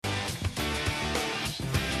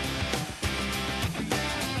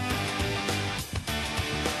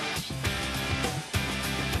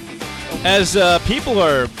As people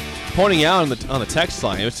are pointing out on the text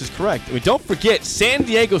line, which is correct. I mean, don't forget, San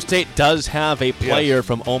Diego State does have a player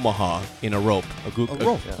from Omaha in a rope. A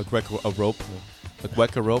Gueca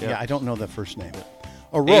rope. Yeah, I don't know the first name.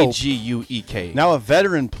 A rope. Aguek. Now a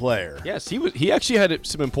veteran player. Yes, he actually had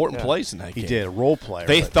some important plays in that game. He did, a role player.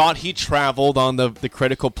 They thought he traveled on the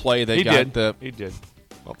critical play. He did.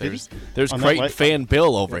 Well, there's Creighton fan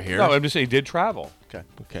Bill over here. No, I'm just saying he did travel.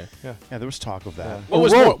 Okay. Yeah, there was talk of that.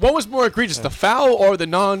 What was more egregious, the foul or the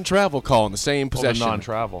non-travel call in the same possession? The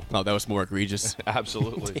non-travel. No, that was more egregious.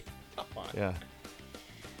 Absolutely. Yeah.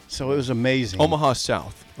 So it was amazing. Omaha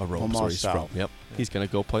South, a rope. Omaha South. From. Yep. He's going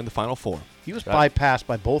to go play in the Final Four. He was bypassed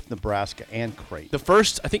by both Nebraska and Creighton.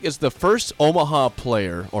 I think it's the first Omaha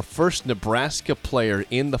player or first Nebraska player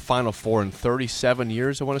in the Final Four in 37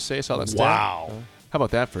 years, I want to say. I saw that stat. Wow. How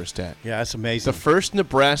about that for a stat? Yeah, that's amazing. The first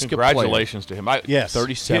Nebraska Congratulations to him. Yes.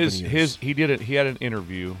 37 years. He had an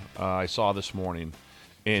interview I saw this morning,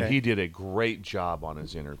 and Okay. he did a great job on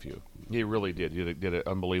his interview. He really did. He did an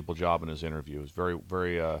unbelievable job in his interview. It was very,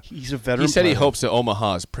 very. He's a veteran. He said player. he hopes that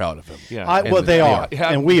Omaha is proud of him. Yeah. Well, they are,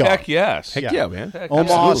 and we are. Heck yes. Heck yeah, man. Heck, Omaha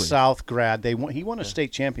absolutely. South grad. He won a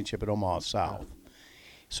state championship at Omaha South.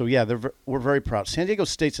 So yeah, we're very proud. San Diego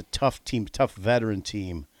State's a tough team, tough veteran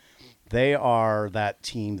team. They are that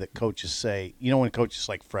team that coaches say, when coaches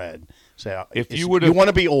like Fred say, you want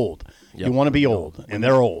to be old, you want to be old, and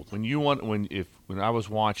they're old. When I was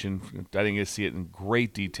watching, I didn't get to see it in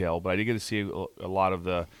great detail, but I did get to see a lot of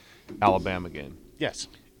the Alabama game. Yes.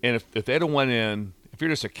 And if they'd have went in, if you're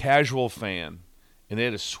just a casual fan, and they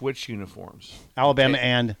had to switch uniforms, Alabama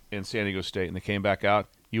and San Diego State, and they came back out,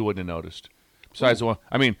 you wouldn't have noticed. Besides the one,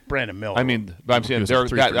 Brandon Miller. But I'm saying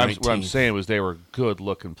what I'm 19. saying was they were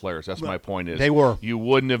good-looking players. That's my point. Is they were. You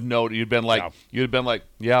wouldn't have noticed. You'd been like,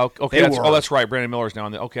 yeah, okay, that's right. Brandon Miller's now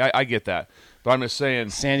on there. Okay, I get that. But I'm just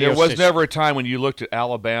saying, there was never a time when you looked at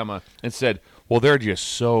Alabama and said, well, they're just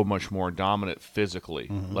so much more dominant physically.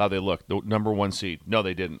 How they look, the number one seed. No,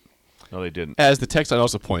 they didn't. As the text line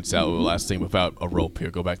also points out, the last thing about a rope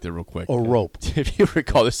here. Go back there real quick. A rope. If you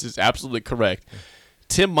recall, this is absolutely correct.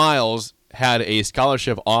 Tim Miles had a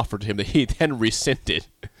scholarship offered to him that he then rescinded.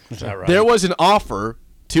 Is that right? There was an offer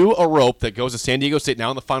to a rope that goes to San Diego State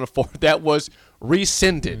now in the Final Four that was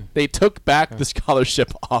rescinded. They took back the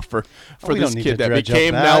scholarship offer for this kid that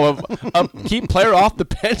became now a key player off the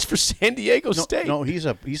bench for San Diego State. No, he's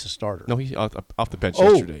a starter. No, he's off the bench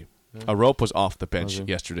yesterday. A rope was off the bench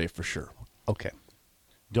yesterday for sure. Okay.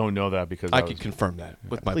 Don't know that because I can confirm that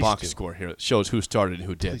with my box score here. It shows who started and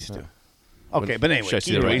who did. Please do. Okay, but anyway,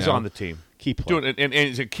 he's on the team. Key player. And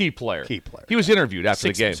he's a key player. Key player. He was interviewed after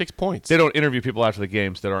the game. 6 points. They don't interview people after the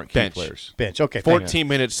games that aren't key players. Bench. Okay. 14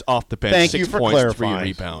 minutes off the bench. Thank 6 you for points, clarifying. 3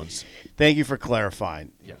 rebounds. Thank you for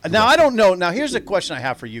clarifying. Yeah. Now I don't know. Now here's a question I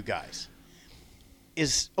have for you guys.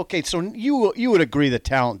 So you would agree that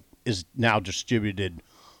talent is now distributed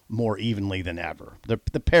more evenly than ever. The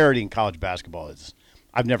parity in college basketball is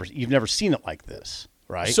you've never seen it like this,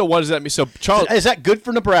 right? So what does that mean? So Charles, is that good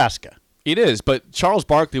for Nebraska? It is, but Charles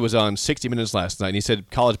Barkley was on 60 Minutes last night, and he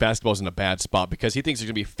said college basketball is in a bad spot because he thinks there's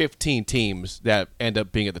going to be 15 teams that end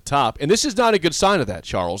up being at the top. And this is not a good sign of that,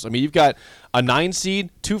 Charles. I mean, you've got a 9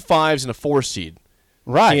 seed, 2 5s, and a 4 seed.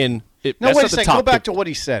 Right. Wait a second. Go back to what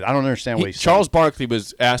he said. I don't understand what he said. Charles Barkley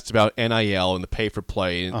was asked about NIL and the pay for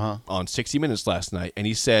play on 60 Minutes last night, and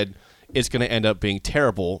he said it's going to end up being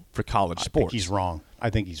terrible for college sports. I think he's wrong.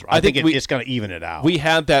 I think it's going to even it out. We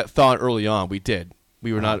had that thought early on. We did.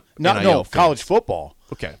 We were not NIL fans. College football.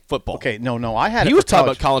 Okay, football. Okay, no. I had. He was talking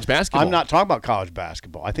about college basketball. I'm not talking about college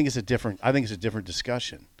basketball. I think it's a different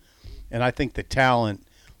discussion, and I think the talent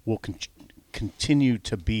will continue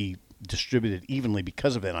to be distributed evenly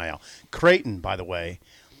because of NIL. Creighton, by the way,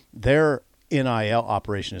 their NIL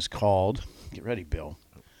operation is called. Get ready, Bill.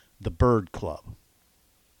 The Bird Club.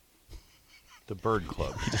 The Bird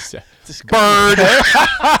Club. He just said, Bird.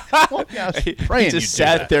 He just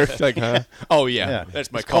sat there like, huh? Oh, yeah. That's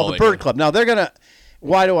my It's called the Bird Club. Now, they're going to –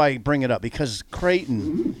 why do I bring it up? Because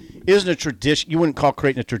Creighton isn't a tradition – you wouldn't call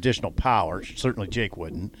Creighton a traditional power. Certainly Jake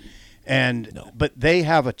wouldn't. But they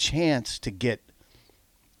have a chance to get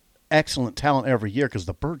excellent talent every year because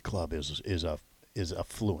the Bird Club is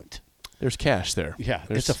affluent. There's cash there. Yeah,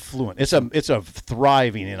 it's affluent. It's a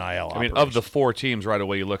thriving NIL operation. I mean, of the 4 teams, right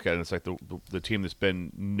away you look at it, it's like the team that's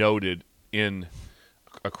been noted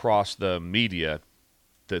across the media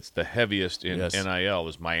that's the heaviest in NIL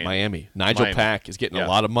is Miami. Nigel Pack is getting a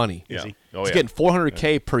lot of money. Yeah. He's getting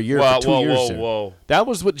 $400K per year for 2 years. Whoa. That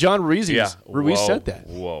was what John Ruiz said that.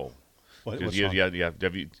 Whoa.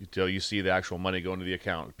 Until you see the actual money go into the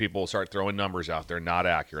account. People will start throwing numbers out there, not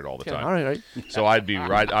accurate all the time. All right. So I'd be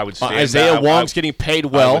right. I would stand. Isaiah Wong's getting paid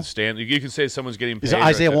well. I would stand. You can say someone's getting paid. Is it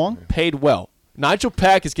Isaiah Wong? Paid well. Nigel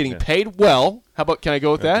Pack is getting paid well. How about, can I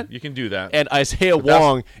go with that? You can do that. And Isaiah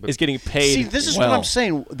Wong is getting paid. See, this is well. what I'm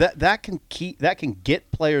saying. That can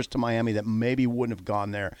get players to Miami that maybe wouldn't have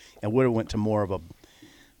gone there and would have went to more of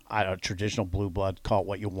a traditional blue blood. Call it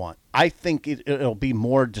what you want. I think it'll be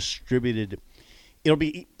more distributed. It'll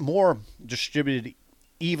be more distributed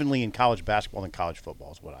evenly in college basketball than college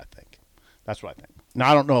football is what I think. That's what I think.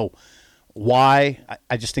 Now, I don't know why.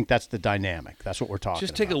 I just think that's the dynamic. That's what we're talking about.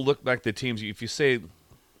 Just take a look back at the teams. If you say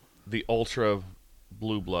the ultra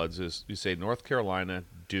blue bloods, is you say North Carolina,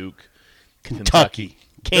 Duke, Kentucky,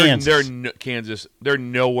 Kansas. Kansas. They're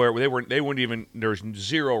nowhere. They weren't even. There's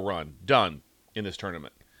zero run done in this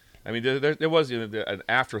tournament. I mean, there was an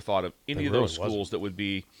afterthought of any of those schools that would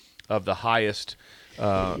be of the highest.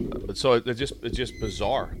 So it's just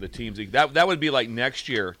bizarre. The teams that would be like next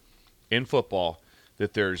year in football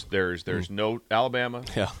that there's no Alabama.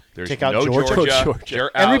 Yeah. There's Take out no Georgia.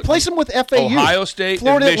 And replace them with FAU. Ohio State,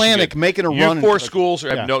 Florida and Atlantic making a run. Your four schools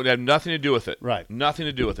have nothing to do with it. Right. Nothing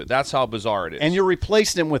to do with it. That's how bizarre it is. And you're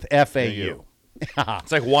replacing them with FAU.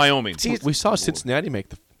 It's like Wyoming. See, we saw Cincinnati make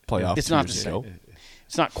the playoffs. It's not the same.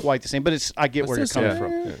 It's not quite the same, but I get where you're coming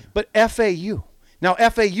from. Yeah. But FAU. Now I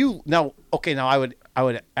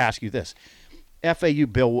would ask you this. FAU,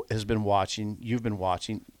 Bill has been watching, you've been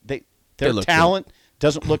watching. Their talent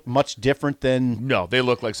doesn't look much different than No, they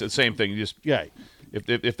look like the same thing. You just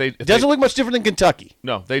If they doesn't look much different than Kentucky.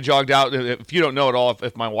 No, they jogged out. If you don't know at all,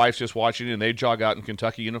 if my wife's just watching and they jog out in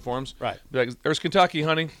Kentucky uniforms, right? Be like, there's Kentucky,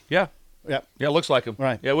 honey. Yeah, it looks like them.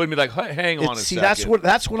 Right? Yeah, it wouldn't be like, hey, hang on a second.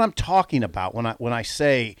 That's what I'm talking about when I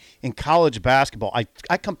say in college basketball.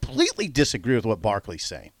 I completely disagree with what Barkley's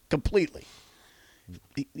saying. Completely.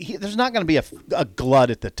 There's not going to be a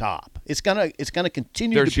glut at the top. It's gonna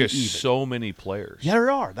continue. There's to be just even. so many players. Yeah,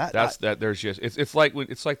 there are. There's just it's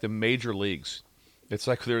like the major leagues. It's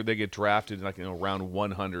like they get drafted like round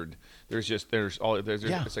 100.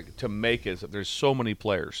 It's like to make it. There's so many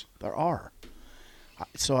players. There are.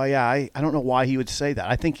 So I don't know why he would say that.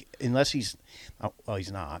 I think unless he's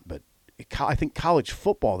not. But I think college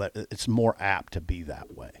football that it's more apt to be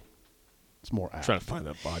that way. It's more apt. I'm trying to find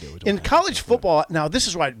that body. In college football, now this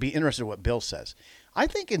is why I'd be interested in what Bill says. I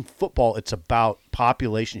think in football it's about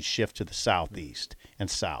population shift to the southeast and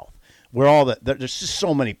south, where there's just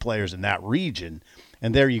so many players in that region,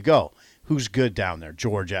 and there you go. Who's good down there?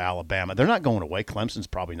 Georgia, Alabama. They're not going away. Clemson's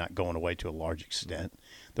probably not going away to a large extent.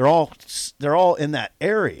 They're all in that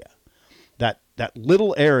area, that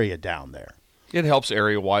little area down there. It helps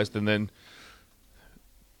area-wise, and then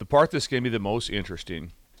the part that's going to be the most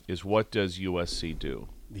interesting is what does USC do?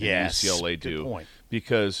 Yes, UCLA good do? Point.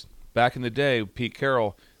 Because back in the day, Pete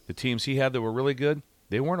Carroll, the teams he had that were really good,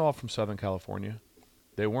 they weren't all from Southern California.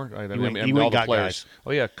 They weren't. He went and got guys.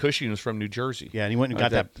 Oh yeah, Cushing was from New Jersey. Yeah, and he went and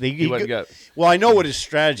got that. He went and got. Well, I know what his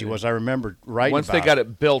strategy was. I remember writing. Once about they got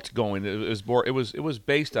it built going, it was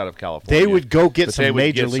based out of California. They would go get some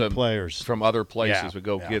major league players from other places. Would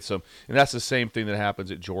go get some, and that's the same thing that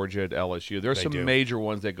happens at Georgia, at LSU. There's some major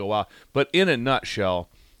ones that go out, but in a nutshell,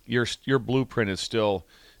 your blueprint is still,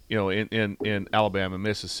 in Alabama,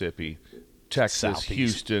 Mississippi, Texas, Southeast.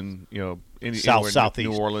 Houston, Southeast,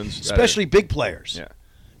 New Orleans, especially big players. Yeah.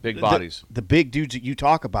 Big bodies. The big dudes that you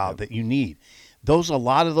talk about that you need. A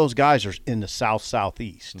lot of those guys are in the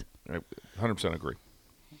southeast. 100% agree.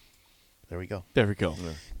 There we go.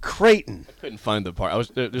 Yeah. Creighton. I couldn't find the part.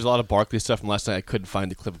 There's a lot of Barkley stuff from last night. I couldn't find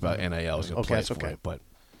the clip about NIL. Okay, that's okay. But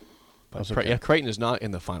okay. Creighton is not in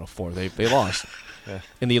the Final Four. They lost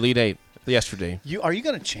in the Elite Eight yesterday. Are you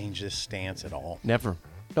going to change this stance at all? Never.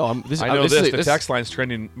 No, the text line's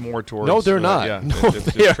trending more towards. No, they're not.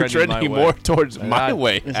 They are trending more towards my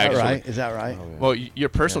way. Is that right? Is that right? Oh, yeah. Well, your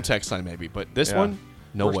personal text line maybe, but this one,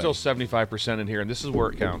 no way. We're still 75% in here, and this is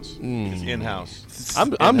where it counts. It's in-house.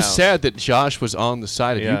 I'm sad that Josh was on the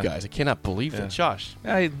side of you guys. I cannot believe that, Josh.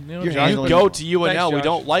 You go to UNL. Thanks, we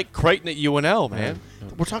don't like Creighton at UNL, man.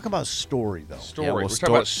 We're talking about story, though. We're talking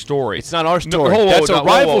about story. It's not our story. That's a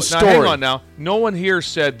rival story. Now, hang on now. No one here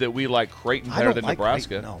said that we like Creighton better than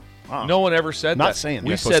Nebraska. Creighton, no. No one ever said that. Not saying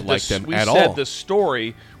we said the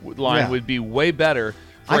story line would be way better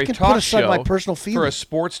for a talk show. My personal feelings. For a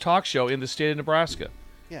sports talk show in the state of Nebraska.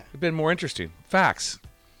 Yeah. It'd been more interesting. Facts.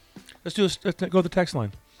 Let's go to the text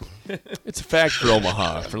line. It's a fact for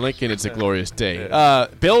Omaha. For Lincoln, it's a glorious day.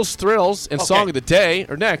 Bill's Thrills and Song of the Day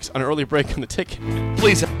are next on an early break on the ticket.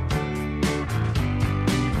 Please.